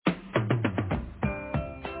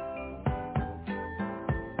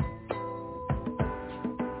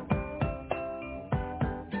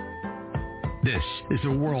This is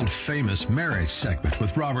the world-famous marriage segment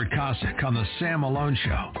with Robert Kosick on the Sam Malone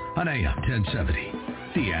Show on AM 1070.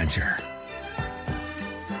 The Answer.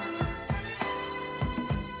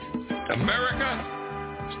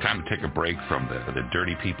 America, it's time to take a break from the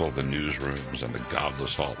dirty people of the newsrooms and the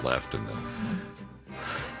godless alt left and the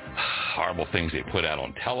horrible things they put out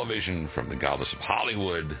on television from the godless of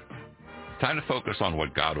Hollywood. Time to focus on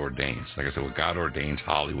what God ordains. Like I said, what God ordains,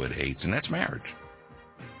 Hollywood hates, and that's marriage.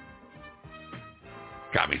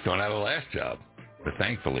 Got me thrown out of the last job. But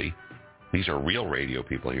thankfully, these are real radio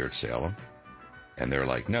people here at Salem. And they're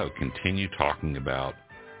like, no, continue talking about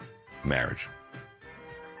marriage.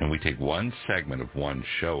 And we take one segment of one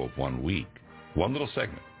show of 1 week, one little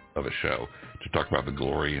segment of a show, to talk about the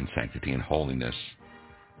glory and sanctity and holiness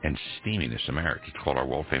and steaminess of marriage. It's called our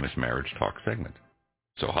world-famous Marriage Talk segment.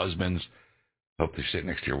 So husbands, hope they sit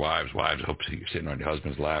next to your wives. Wives, hope you're sitting on your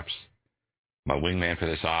husband's laps. My wingman for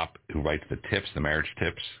this op, who writes the tips, the marriage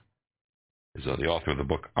tips, is the author of the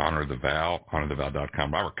book Honor the Vow,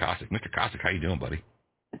 honorthevow.com, Robert Kosick. Mr. Kosick, how you doing, buddy?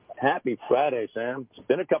 Happy Friday, Sam. It's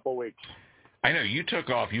been a couple of weeks. I know. You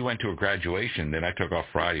took off. You went to a graduation, then I took off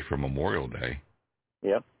Friday for Memorial Day.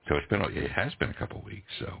 Yep. So it has been a couple of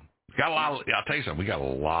weeks. So got a lot. I'll tell you something. We got a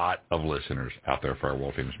lot of listeners out there for our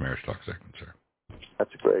world famous Marriage Talk segment, sir.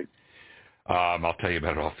 That's great. I'll tell you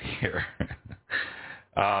about it off the air.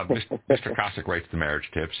 Mr. Kosick writes the marriage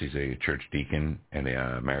tips. He's a church deacon and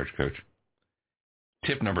a marriage coach.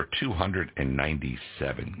 Tip number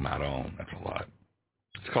 297, Maron. That's a lot.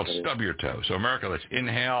 It's called stub your toe. So America, let's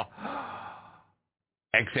inhale,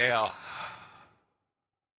 exhale,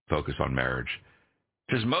 focus on marriage.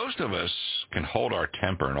 Because most of us can hold our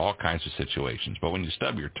temper in all kinds of situations, but when you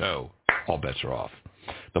stub your toe, all bets are off.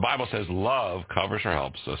 The Bible says love covers or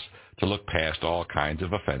helps us to look past all kinds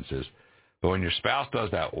of offenses. But when your spouse does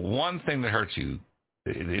that one thing that hurts you,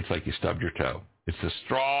 it's like you stubbed your toe. It's the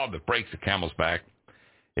straw that breaks the camel's back.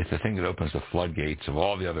 It's the thing that opens the floodgates of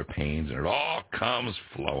all the other pains, and it all comes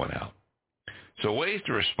flowing out. So ways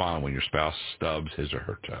to respond when your spouse stubs his or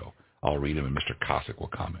her toe. I'll read them, and Mr. Kosick will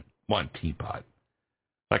comment. 1, teapot.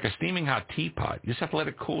 Like a steaming hot teapot, you just have to let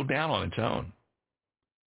it cool down on its own.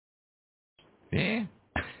 Yeah.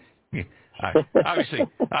 Obviously,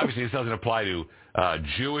 this doesn't apply to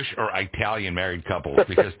Jewish or Italian married couples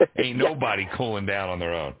because ain't nobody cooling down on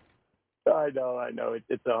their own. I know.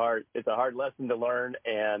 It's a hard lesson to learn,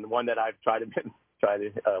 and one that I've tried to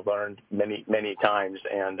learn many times,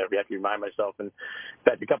 and I have to remind myself. And in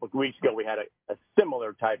fact, a couple of weeks ago, we had a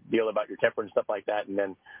similar type deal about your temper and stuff like that, and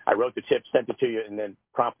then I wrote the tip, sent it to you, and then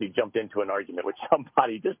promptly jumped into an argument with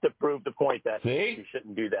somebody just to prove the point that you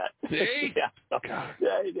shouldn't do that. See? Yeah,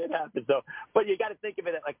 it did happen. So, but you got to think of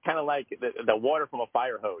it like kind of like the water from a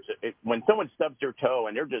fire hose. When someone stubs their toe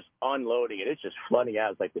and they're just unloading it, it's just flooding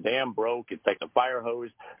out. It's like the dam broke. It's like the fire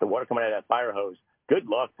hose, the water coming out of that fire hose. Good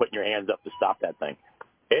luck putting your hands up to stop that thing.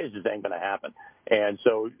 It just ain't going to happen. And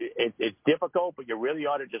so it's difficult, but you really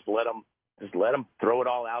ought to just let them throw it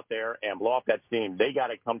all out there and blow off that steam. They got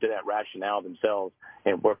to come to that rationale themselves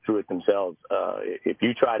and work through it themselves. If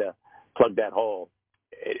you try to plug that hole,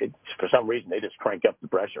 for some reason they just crank up the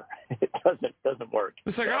pressure. It doesn't work.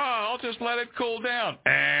 It's like, I'll just let it cool down.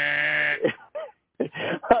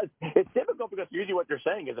 It's difficult because usually what they're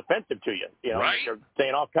saying is offensive to you. You know, right? They're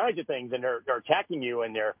saying all kinds of things, and they're attacking you,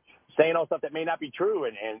 and they're saying all stuff that may not be true,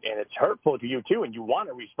 and it's hurtful to you too, and you want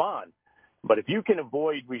to respond. But if you can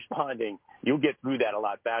avoid responding, you'll get through that a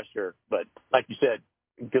lot faster. But like you said,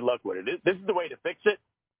 good luck with it. This is the way to fix it.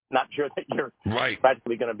 Not sure that you're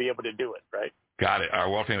practically going to be able to do it, right? Got it. Our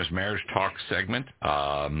world-famous Marriage Talk segment.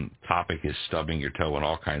 Topic is stubbing your toe, and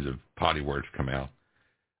all kinds of potty words come out.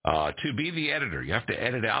 To be the editor, you have to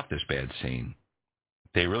edit out this bad scene.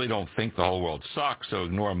 They really don't think the whole world sucks, so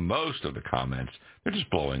ignore most of the comments. They're just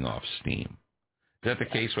blowing off steam. Is that the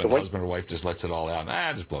case when the husband or wife just lets it all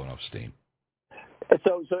out? Just blowing off steam.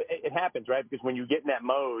 So it happens, right? Because when you get in that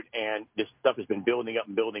mode and this stuff has been building up,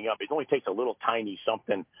 it only takes a little tiny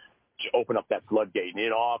something to open up that floodgate, and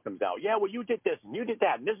it all comes out. Yeah, well, you did this, and you did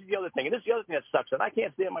that, and this is the other thing, and this is the other thing that sucks, and I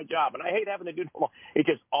can't stay at my job, and I hate having to do it. It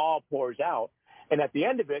just all pours out. And at the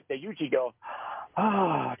end of it, they usually go,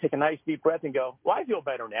 take a nice deep breath and go, well, I feel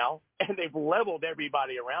better now. And they've leveled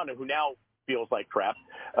everybody around them who now feels like crap,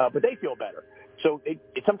 but they feel better. So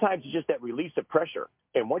sometimes it's just that release of pressure.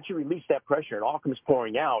 And once you release that pressure, it all comes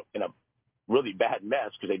pouring out in a really bad mess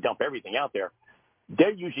because they dump everything out there.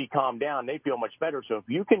 They usually calm down. They feel much better. So if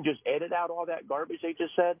you can just edit out all that garbage they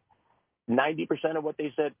just said, 90% of what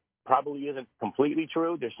they said probably isn't completely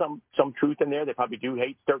true. There's some truth in there. They probably do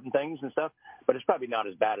hate certain things and stuff, but it's probably not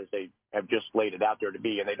as bad as they have just laid it out there to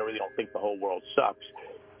be, and they really don't think the whole world sucks.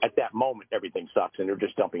 at that moment, everything sucks, and they're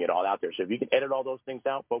just dumping it all out there. So if you can edit all those things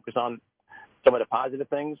out, focus on some of the positive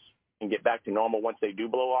things, and get back to normal once they do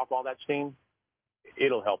blow off all that steam,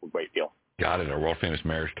 it'll help a great deal. Got it. Our world-famous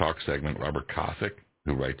Marriage Talk segment, Robert Kosick,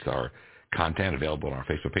 who writes our content available on our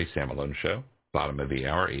Facebook page, Sam Malone Show, bottom of the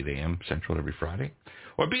hour, 8 a.m. Central every Friday.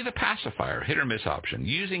 Or be the pacifier, hit or miss option.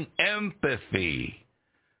 Using empathy,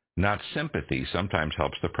 not sympathy, sometimes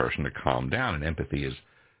helps the person to calm down, and empathy is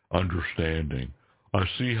understanding. I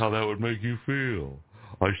see how that would make you feel.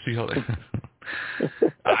 I see how that...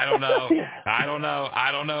 I don't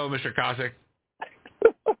know, Mr. Kosick.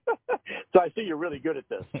 So I see you're really good at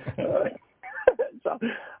this. So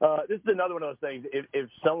this is another one of those things. If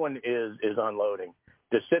someone is unloading,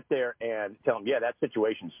 to sit there and tell them, yeah, that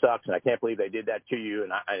situation sucks, and I can't believe they did that to you,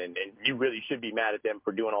 and you really should be mad at them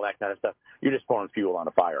for doing all that kind of stuff. You're just pouring fuel on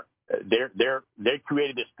a fire. They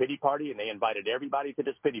created this pity party, and they invited everybody to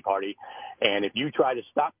this pity party. And if you try to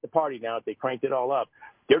stop the party now that they cranked it all up,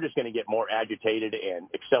 they're just going to get more agitated and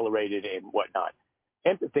accelerated and whatnot.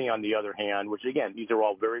 Empathy, on the other hand, which, again, these are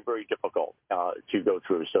all very, very difficult to go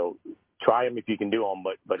through. So try them if you can do them,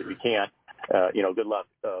 but if you can't, good luck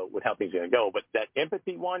with how things are going to go. But that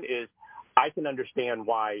empathy one is, I can understand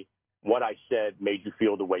why what I said made you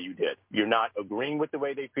feel the way you did. You're not agreeing with the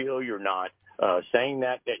way they feel. You're not saying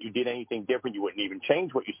that you did anything different. You wouldn't even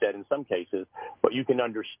change what you said in some cases, but you can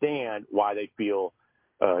understand why they feel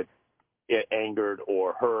angered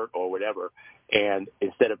or hurt or whatever. And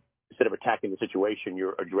instead of attacking the situation,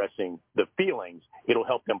 you're addressing the feelings. It'll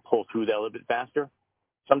help them pull through that a little bit faster.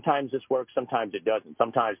 Sometimes this works, sometimes it doesn't.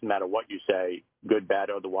 Sometimes no matter what you say, good, bad,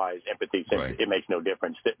 otherwise, empathy, right, it makes no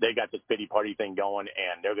difference. They got this pity party thing going,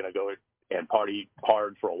 and they're going to go and party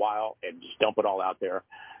hard for a while and just dump it all out there,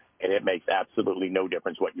 and it makes absolutely no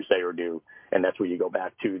difference what you say or do. And that's where you go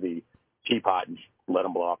back to the teapot and let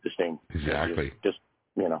them blow off the steam. Exactly. Just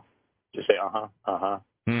say,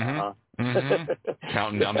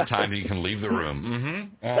 Counting down the time that you can leave the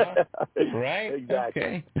room. Right? Exactly.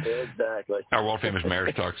 Okay. Exactly. Our world-famous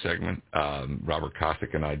Marriage Talk segment, Robert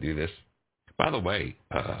Kosick and I do this. By the way,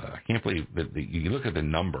 I can't believe that you look at the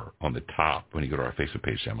number on the top when you go to our Facebook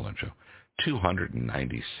page, Sam Malone Show,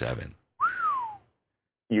 297.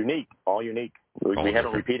 Unique. All unique. We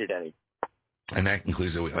haven't repeated any. And that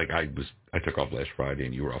includes, I took off last Friday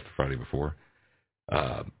and you were off the Friday before.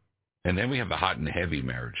 And then we have the hot and heavy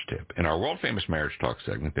marriage tip. In our world-famous Marriage Talk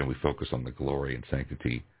segment, then we focus on the glory and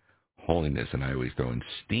sanctity, holiness, and I always throw in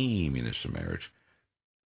steaminess of marriage.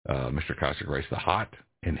 Mr. Kosick writes the hot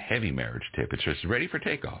and heavy marriage tip. It's just ready for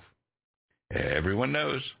takeoff. Everyone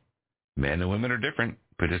knows men and women are different,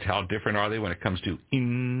 but just how different are they when it comes to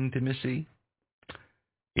intimacy?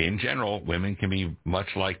 In general, women can be much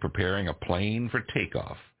like preparing a plane for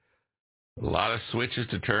takeoff. A lot of switches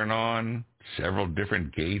to turn on, several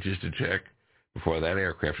different gauges to check before that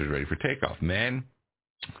aircraft is ready for takeoff. Men,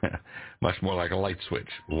 much more like a light switch.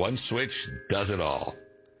 One switch does it all.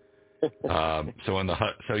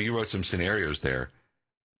 So you wrote some scenarios there.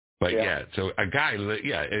 But so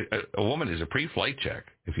a woman is a pre-flight check,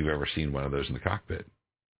 if you've ever seen one of those in the cockpit.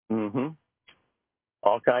 Mm-hmm.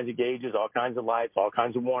 All kinds of gauges, all kinds of lights, all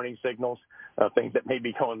kinds of warning signals, things that may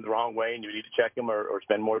be going the wrong way, and you need to check them or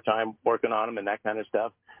spend more time working on them and that kind of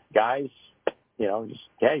stuff. Guys, just,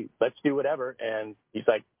 hey, let's do whatever. And he's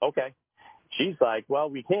like, okay. She's like, well,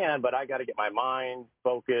 we can, but I got to get my mind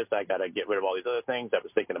focused. I got to get rid of all these other things. I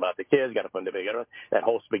was thinking about the kids, got to put them together, that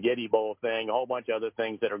whole spaghetti bowl thing, a whole bunch of other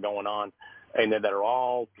things that are going on, and then that are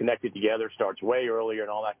all connected together, starts way earlier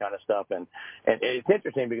and all that kind of stuff. And it's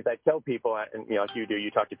interesting because I tell people, and like you do,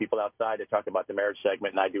 you talk to people outside that talk about the marriage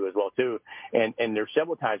segment, and I do as well too. And there's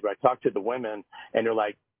several times where I talk to the women, and they're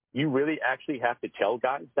like, you really actually have to tell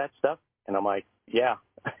guys that stuff? And I'm like, yeah,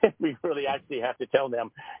 we really actually have to tell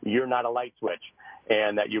them you're not a light switch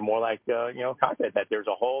and that you're more like, cockpit, that there's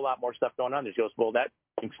a whole lot more stuff going on. She goes, well, that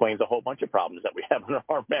explains a whole bunch of problems that we have in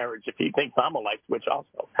our marriage if he thinks I'm a light switch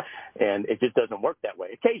also. And it just doesn't work that way.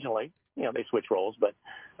 Occasionally, they switch roles, but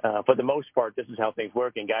for the most part, this is how things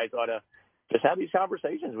work. And guys ought to just have these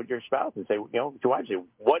conversations with your spouse and say, to wives,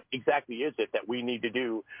 what exactly is it that we need to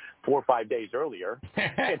do 4 or 5 days earlier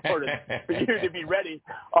in order for you to be ready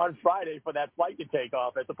on Friday for that flight to take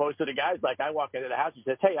off, as opposed to the guys like, I walk into the house and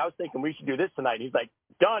says, hey, I was thinking we should do this tonight. And he's like,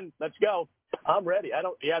 done, let's go. I'm ready.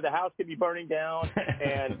 The house could be burning down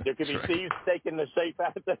and there could be thieves taking the safe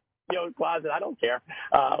out of the closet. I don't care.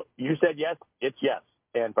 You said yes, it's yes.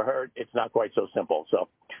 And for her, it's not quite so simple. So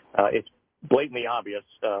it's blatantly obvious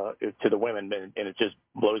to the women, and it just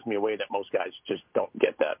blows me away that most guys just don't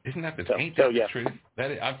get that. Isn't that the truth?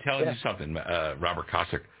 I'm telling you something, Robert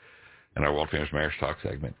Kosick, in our world famous Marriage Talk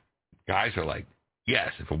segment. Guys are like,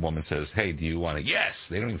 yes. If a woman says, hey, do you want to? Yes.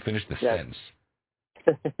 They don't even finish the sentence.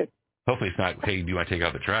 Hopefully it's not, hey, do you want to take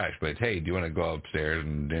out the trash? But it's, hey, do you want to go upstairs?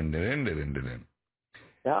 And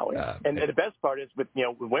Yeah, and the best part is with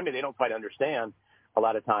women, they don't quite understand a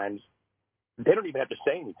lot of times. They don't even have to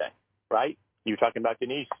say anything, right? You're talking about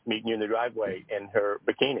Denise meeting you in the driveway in her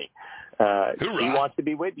bikini. She wants to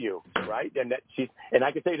be with you, right? And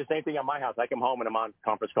I can say the same thing on my house. I come home and I'm on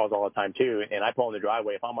conference calls all the time too, and I pull in the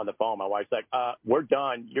driveway. If I'm on the phone, my wife's like, "We're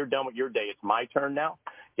done. You're done with your day. It's my turn now.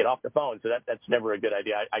 Get off the phone." So that's never a good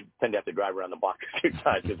idea. I tend to have to drive around the block a few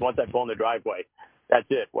times because once I pull in the driveway, that's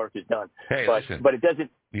it. Work is done. Hey, listen. But it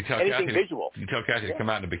doesn't anything Kathy visual. You tell Kathy to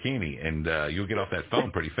come out in a bikini, and you'll get off that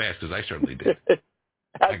phone pretty fast because I certainly did.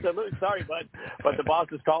 Absolutely. Sorry, but the boss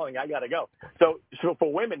is calling. I got to go. So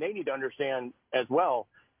for women, they need to understand as well,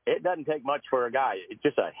 it doesn't take much for a guy. It's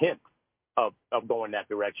just a hint of going that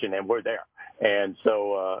direction, and we're there. And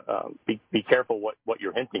so be careful what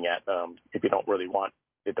you're hinting at if you don't really want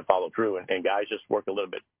it to follow through. And guys just work a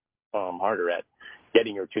little bit harder at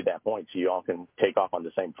getting her to that point so you all can take off on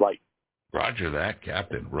the same flight. Roger that,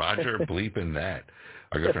 Captain. Roger bleeping that.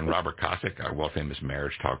 Our good friend Robert Kosick, our world-famous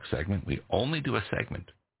Marriage Talk segment. We only do a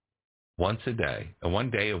segment once a day, one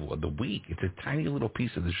day of the week. It's a tiny little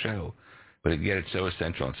piece of the show, but yet it's so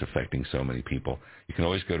essential and it's affecting so many people. You can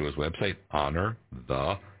always go to his website,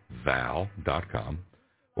 honortheval.com,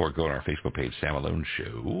 or go to our Facebook page, Sam Malone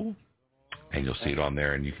Show, and you'll see it on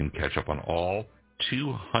there, and you can catch up on all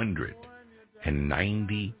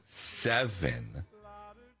 297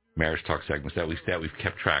 Marriage Talk segments that we've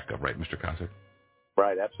kept track of, right, Mr. Kosick?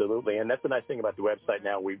 Right, absolutely. And that's the nice thing about the website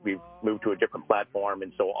now. We've moved to a different platform,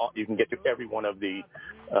 and so you can get to every one of the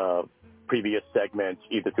previous segments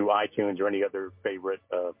either through iTunes or any other favorite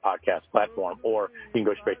podcast platform, or you can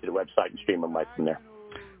go straight to the website and stream them right from there.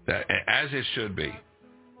 As it should be.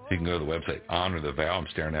 You can go to the website, Honor the Vow. I'm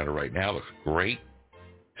staring at it right now. It looks great.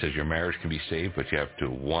 It says your marriage can be saved, but you have to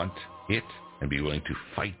want it and be willing to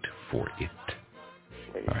fight for it.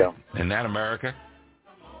 There you go. And that, America,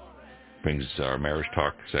 brings our Marriage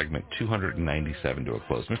Talk segment 297 to a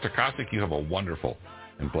close. Mr. Kosick, you have a wonderful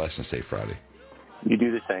and blessed and safe Friday. You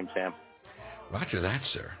do the same, Sam. Roger that,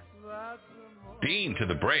 sir. Dean to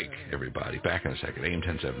the break, everybody. Back in a second. AM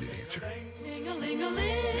 1070, The Answer.